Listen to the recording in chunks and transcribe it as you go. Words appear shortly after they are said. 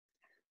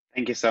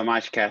Thank you so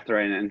much,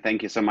 Catherine, and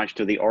thank you so much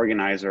to the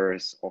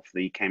organizers of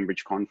the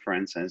Cambridge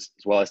conference, as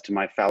well as to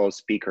my fellow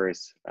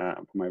speakers,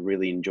 whom I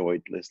really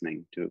enjoyed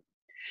listening to.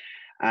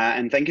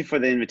 And thank you for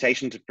the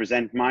invitation to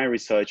present my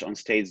research on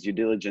states' due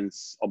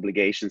diligence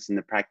obligations in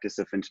the practice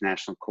of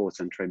international courts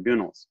and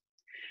tribunals.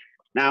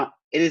 Now,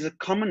 it is a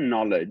common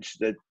knowledge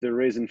that there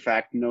is, in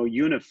fact, no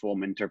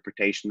uniform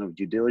interpretation of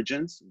due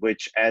diligence,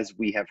 which, as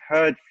we have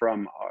heard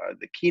from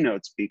the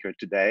keynote speaker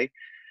today,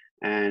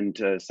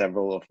 and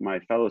several of my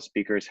fellow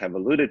speakers have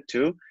alluded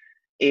to,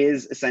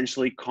 is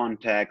essentially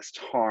context,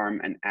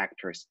 harm, and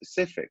actor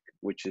specific,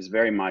 which is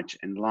very much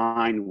in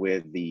line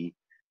with the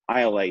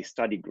ILA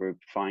study group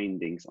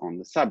findings on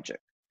the subject.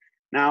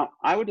 Now,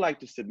 I would like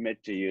to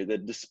submit to you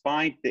that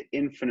despite the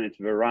infinite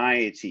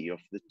variety of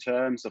the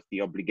terms of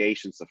the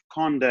obligations of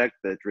conduct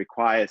that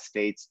require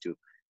states to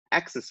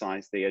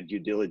exercise their due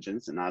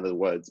diligence, in other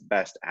words,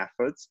 best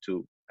efforts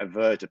to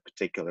avert a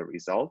particular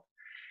result,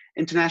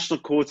 international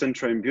courts and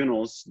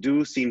tribunals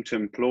do seem to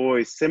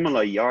employ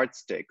similar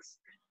yardsticks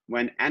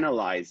when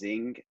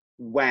analyzing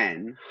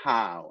when,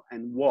 how,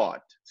 and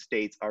what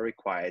states are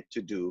required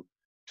to do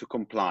to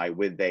comply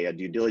with their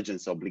due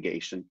diligence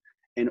obligation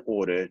in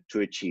order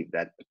to achieve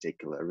that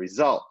particular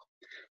result.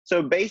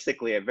 So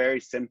basically, a very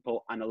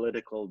simple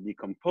analytical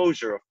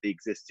decomposure of the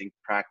existing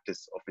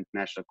practice of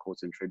international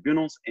courts and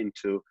tribunals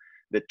into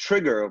the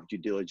trigger of due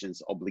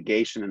diligence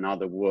obligation. In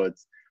other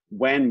words,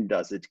 when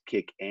does it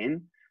kick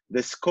in?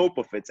 The scope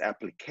of its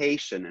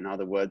application, in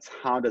other words,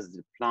 how does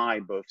it apply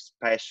both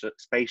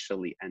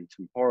spatially and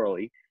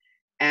temporally?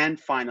 And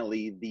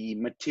finally, the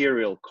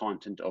material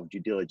content of due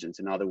diligence.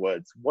 In other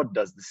words, what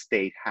does the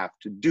state have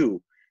to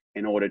do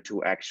in order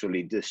to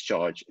actually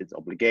discharge its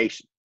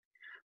obligation?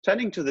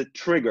 Turning to the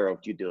trigger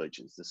of due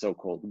diligence, the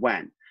so-called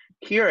when.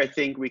 Here, I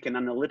think we can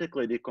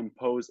analytically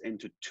decompose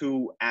into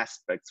two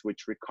aspects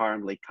which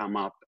recurrently come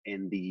up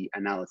in the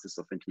analysis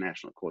of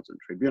international courts and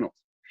tribunals.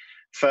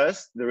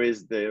 First, there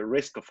is the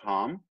risk of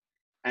harm,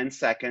 and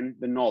second,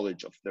 the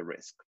knowledge of the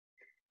risk.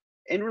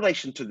 In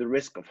relation to the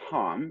risk of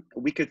harm,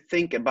 we could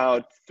think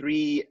about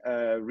three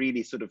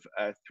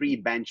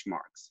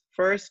benchmarks.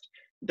 First,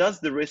 does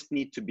the risk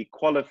need to be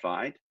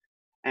qualified?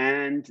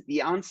 And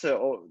the answer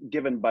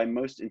given by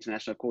most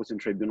international courts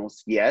and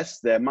tribunals, yes,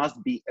 there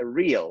must be a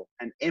real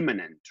and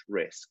imminent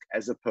risk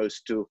as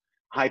opposed to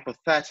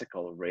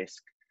hypothetical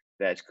risk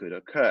that could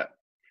occur.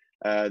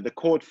 The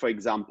court, for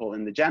example,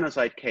 in the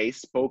genocide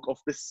case, spoke of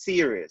the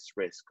serious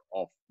risk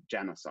of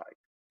genocide.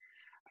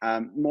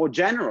 More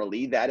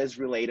generally, that is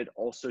related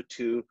also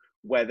to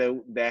whether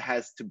there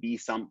has to be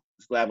some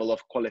level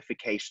of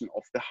qualification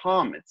of the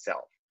harm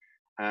itself.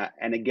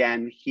 And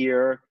again,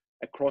 here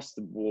across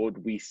the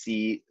board, we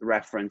see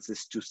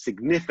references to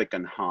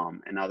significant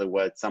harm. In other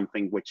words,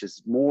 something which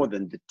is more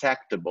than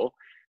detectable,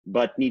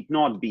 but need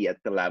not be at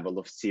the level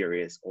of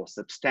serious or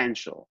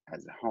substantial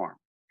as a harm.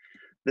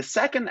 The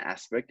second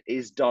aspect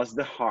is, does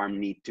the harm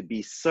need to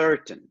be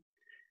certain?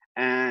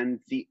 And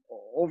the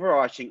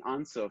overarching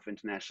answer of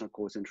international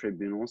courts and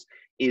tribunals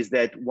is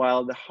that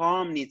while the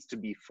harm needs to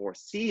be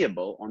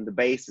foreseeable on the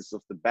basis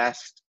of the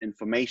best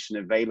information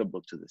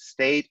available to the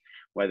state,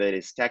 whether it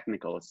is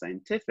technical or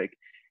scientific,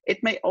 it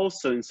may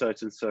also in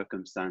certain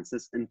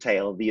circumstances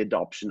entail the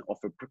adoption of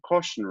a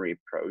precautionary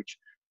approach,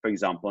 for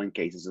example, in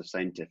cases of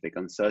scientific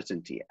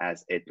uncertainty,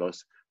 as it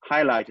was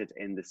highlighted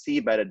in the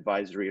seabed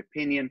advisory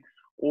opinion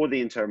or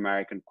the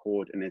Inter-American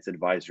Court in its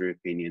advisory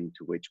opinion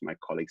to which my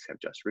colleagues have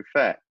just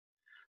referred.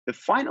 The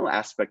final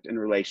aspect in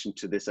relation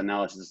to this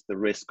analysis, the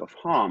risk of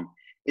harm,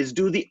 is,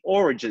 do the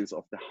origins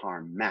of the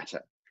harm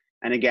matter?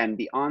 And again,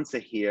 the answer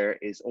here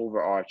is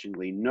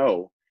overarchingly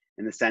no,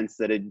 in the sense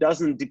that it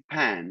doesn't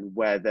depend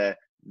whether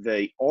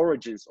the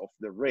origins of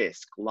the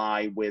risk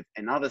lie with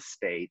another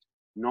state,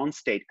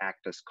 non-state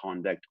actors'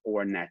 conduct,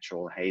 or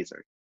natural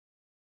hazard.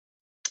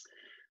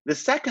 The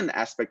second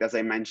aspect, as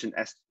I mentioned,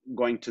 as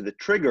going to the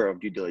trigger of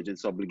due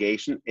diligence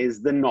obligation,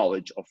 is the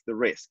knowledge of the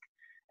risk.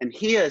 And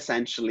here,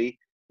 essentially,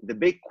 the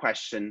big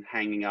question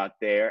hanging out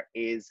there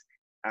is,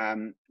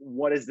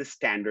 what is the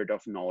standard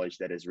of knowledge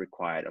that is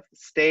required of the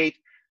state?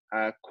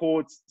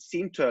 Courts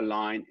seem to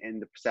align in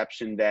the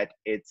perception that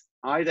it's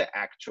either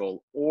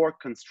actual or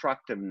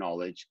constructive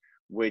knowledge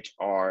which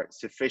are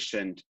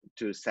sufficient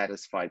to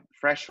satisfy the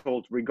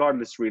threshold,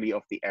 regardless really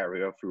of the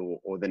area of law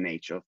or the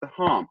nature of the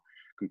harm.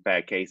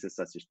 Compare cases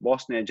such as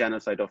Bosnia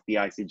genocide of the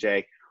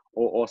ICJ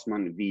or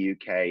Osman v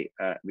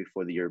UK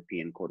before the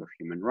European Court of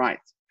Human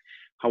Rights.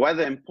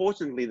 However,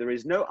 importantly, there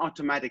is no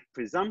automatic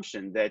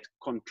presumption that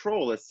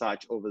control as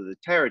such over the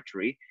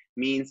territory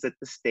means that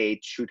the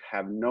state should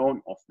have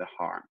known of the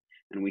harm.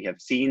 And we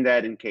have seen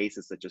that in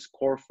cases such as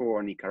Corfu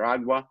or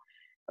Nicaragua.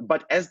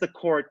 But as the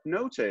court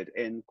noted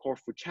in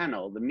Corfu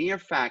Channel, the mere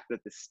fact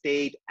that the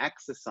state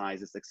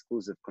exercises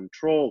exclusive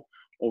control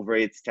over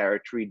its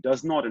territory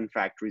does not in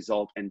fact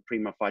result in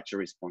prima facie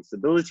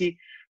responsibility,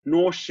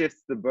 nor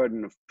shifts the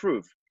burden of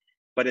proof.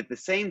 But at the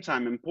same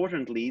time,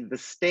 importantly, the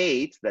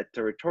state, that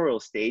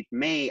territorial state,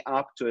 may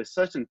up to a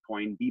certain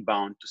point be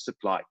bound to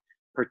supply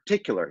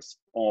particulars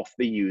of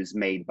the use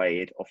made by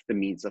it of the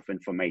means of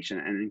information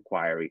and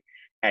inquiry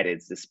at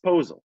its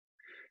disposal.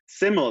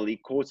 Similarly,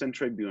 courts and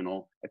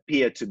tribunal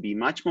appear to be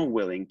much more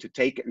willing to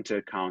take into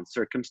account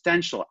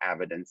circumstantial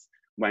evidence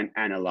when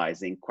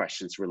analyzing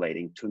questions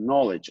relating to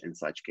knowledge in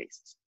such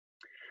cases.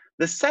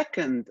 The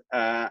second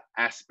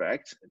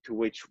aspect to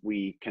which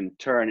we can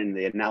turn in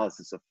the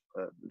analysis of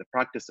the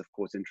practice of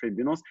courts and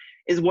tribunals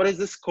is what is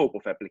the scope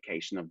of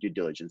application of due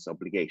diligence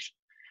obligation.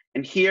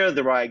 And here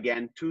there are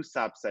again two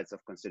subsets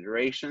of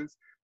considerations.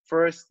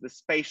 First, the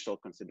spatial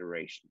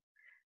consideration.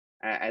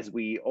 As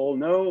we all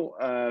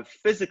know,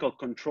 physical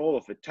control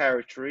of a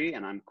territory,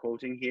 and I'm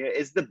quoting here,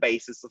 is the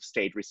basis of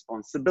state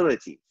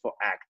responsibility for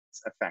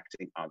acts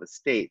affecting other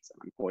states.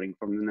 And I'm quoting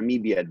from the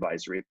Namibia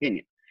advisory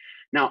opinion.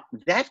 Now,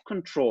 that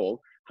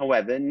control,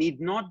 however, need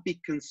not be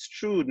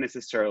construed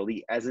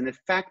necessarily as an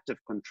effective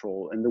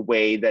control in the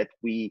way that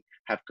we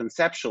have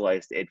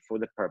conceptualized it for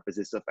the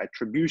purposes of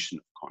attribution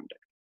of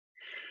conduct.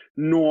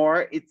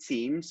 Nor, it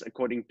seems,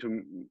 according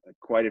to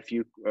quite a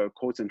few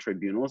courts and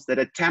tribunals, that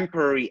a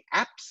temporary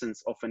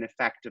absence of an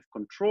effective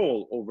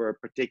control over a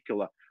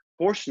particular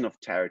portion of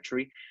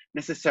territory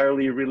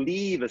necessarily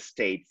relieve a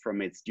state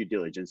from its due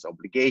diligence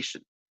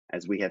obligation,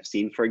 as we have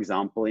seen, for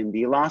example, in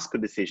the Alaska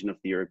decision of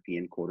the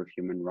European Court of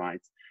Human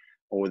Rights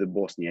or the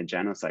Bosnia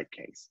genocide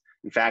case.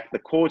 In fact, the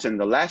court in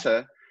the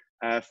latter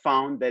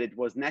found that it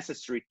was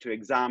necessary to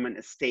examine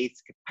a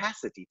state's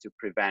capacity to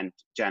prevent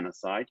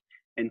genocide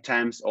in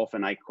terms of,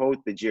 and I quote,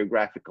 the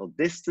geographical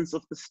distance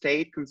of the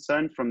state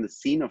concerned from the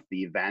scene of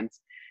the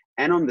events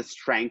and on the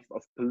strength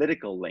of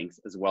political links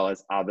as well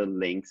as other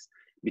links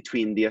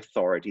between the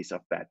authorities of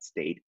that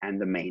state and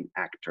the main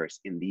actors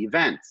in the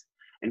events.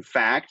 In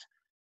fact,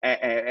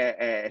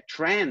 a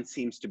trend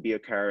seems to be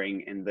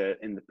occurring in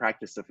the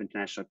practice of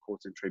international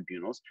courts and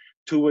tribunals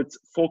towards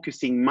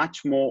focusing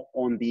much more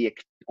on the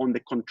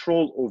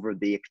control over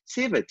the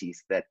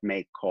activities that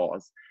may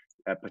cause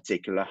a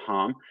particular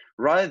harm,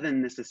 rather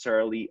than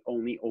necessarily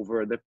only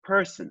over the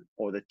person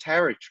or the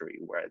territory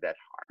where that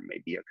harm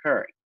may be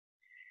occurring.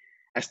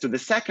 As to the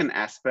second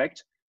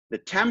aspect, the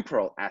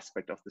temporal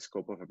aspect of the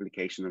scope of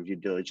application of due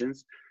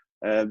diligence,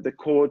 the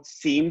courts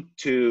seem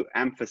to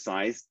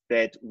emphasize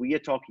that we are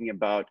talking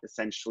about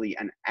essentially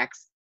an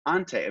ex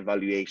ante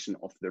evaluation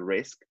of the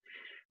risk,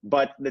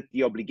 but that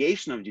the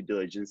obligation of due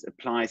diligence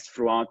applies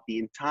throughout the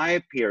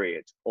entire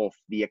period of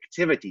the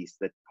activities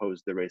that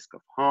pose the risk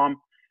of harm.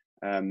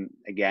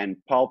 Again,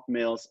 pulp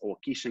mills or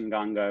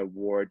Kishanganga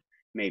award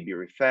may be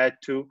referred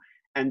to,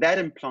 and that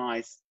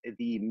implies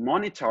the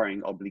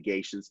monitoring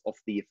obligations of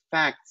the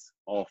effects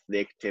of the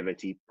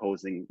activity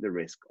posing the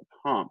risk of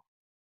harm.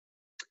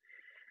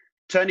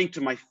 Turning to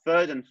my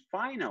third and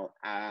final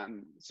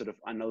sort of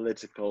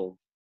analytical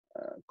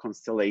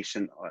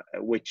constellation,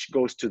 which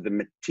goes to the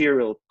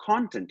material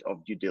content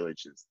of due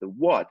diligence, the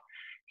what.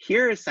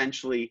 Here,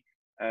 essentially,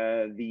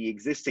 the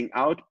existing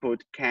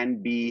output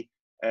can be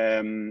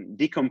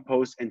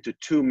decomposed into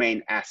two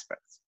main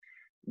aspects.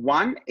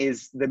 One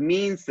is the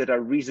means that are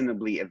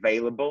reasonably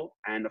available.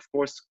 And of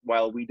course,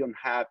 while we don't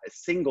have a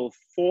single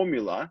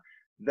formula,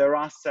 there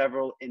are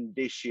several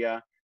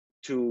indicia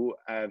to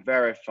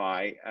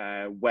verify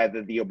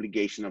whether the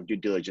obligation of due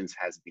diligence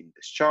has been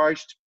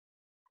discharged.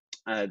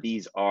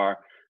 These are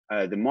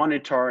the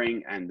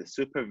monitoring and the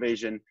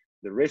supervision,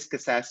 the risk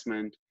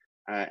assessment,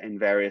 in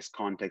various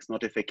contexts,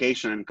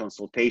 notification and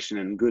consultation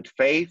in good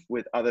faith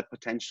with other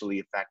potentially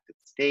affected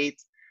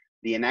states,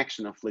 the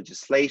enaction of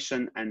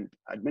legislation and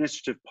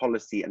administrative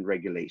policy and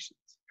regulations.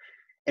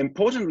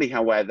 Importantly,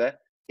 however,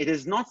 it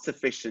is not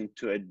sufficient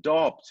to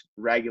adopt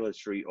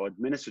regulatory or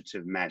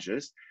administrative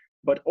measures,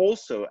 but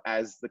also,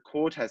 as the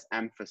court has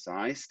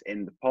emphasized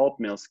in the pulp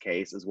mills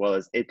case, as well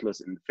as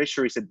ITLUS in the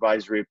fisheries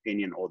advisory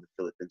opinion or the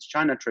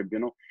Philippines-China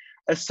Tribunal,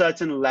 a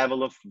certain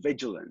level of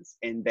vigilance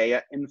in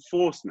their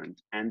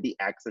enforcement and the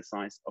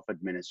exercise of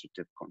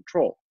administrative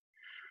control.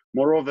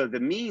 Moreover, the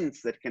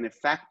means that can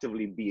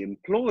effectively be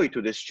employed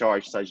to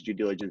discharge such due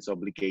diligence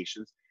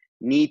obligations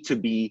need to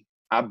be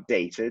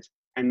updated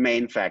and may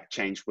in fact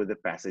change with the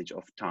passage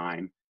of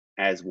time,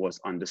 as was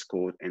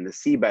underscored in the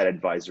CBAT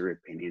advisory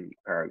opinion,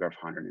 paragraph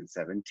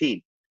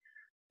 117.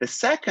 The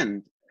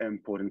second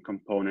important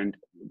component,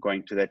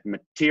 going to that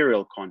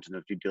material content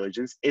of due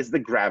diligence, is the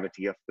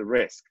gravity of the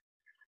risk.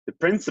 The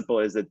principle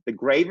is that the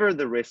graver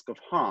the risk of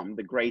harm,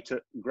 the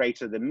greater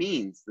the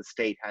means the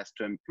state has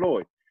to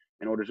employ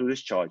in order to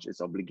discharge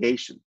its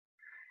obligation.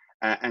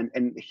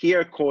 And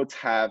here courts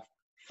have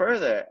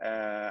further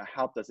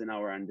helped us in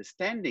our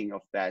understanding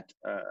of that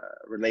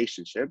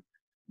relationship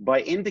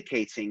by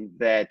indicating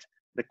that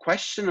the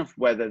question of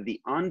whether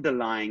the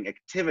underlying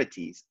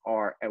activities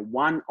are a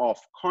one-off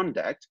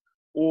conduct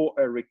or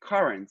a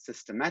recurrent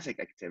systematic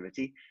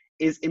activity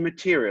is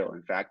immaterial,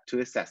 in fact, to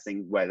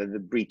assessing whether the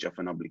breach of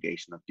an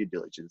obligation of due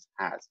diligence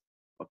has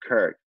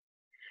occurred.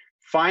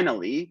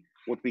 Finally,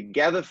 what we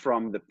gather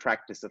from the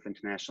practice of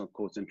international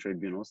courts and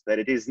tribunals, that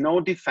it is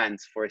no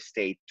defense for a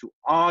state to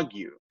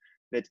argue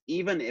that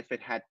even if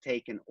it had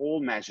taken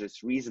all measures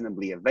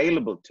reasonably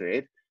available to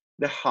it,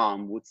 the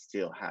harm would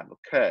still have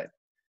occurred.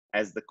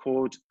 as the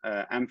court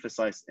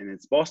emphasized in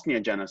its Bosnia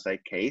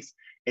genocide case,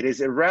 it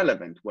is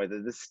irrelevant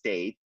whether the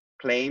state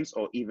claims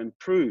or even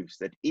proves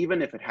that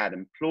even if it had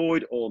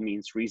employed all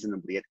means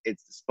reasonably at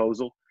its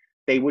disposal,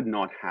 they would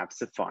not have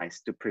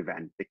sufficed to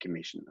prevent the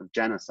commission of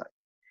genocide.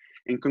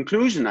 In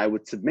conclusion, I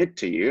would submit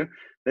to you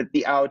that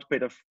the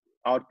output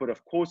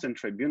of courts and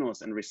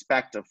tribunals in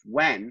respect of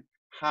when,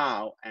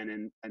 how,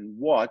 and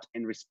what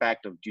in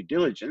respect of due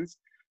diligence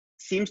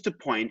seems to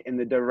point in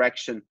the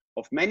direction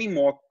of many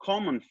more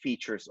common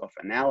features of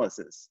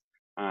analysis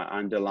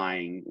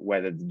underlying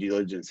whether the due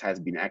diligence has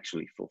been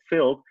actually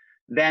fulfilled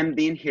than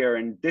the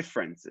inherent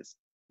differences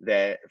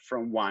there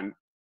from one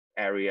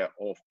area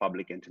of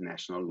public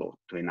international law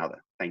to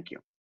another. Thank you.